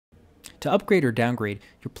To upgrade or downgrade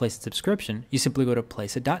your Placeit subscription, you simply go to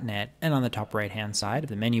placeit.net, and on the top right hand side of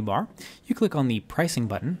the menu bar, you click on the pricing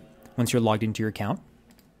button once you're logged into your account,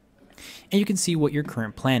 and you can see what your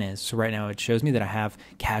current plan is. So right now it shows me that I have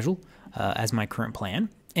casual as my current plan.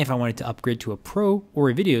 If I wanted to upgrade to a pro or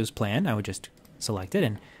a videos plan, I would just select it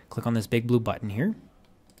and click on this big blue button here.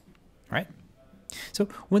 All right. So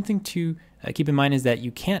one thing to keep in mind is that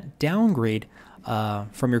you can't downgrade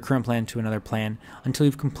from your current plan to another plan until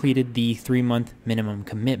you've completed the 3-month minimum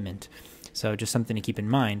commitment. So just something to keep in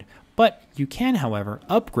mind. But you can, however,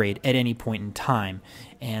 upgrade at any point in time,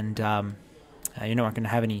 and you're not going to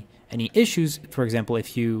have any issues. For example,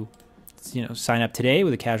 if you sign up today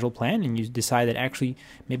with a casual plan and you decide that actually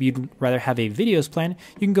maybe you'd rather have a videos plan,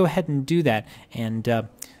 you can go ahead and do that, and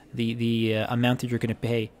the amount that you're going to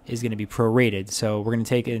pay is going to be prorated. So we're going to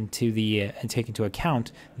take into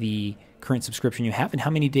account the current subscription you have and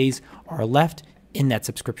how many days are left in that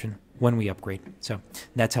subscription when we upgrade. So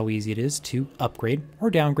that's how easy it is to upgrade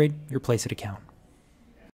or downgrade your Placeit account.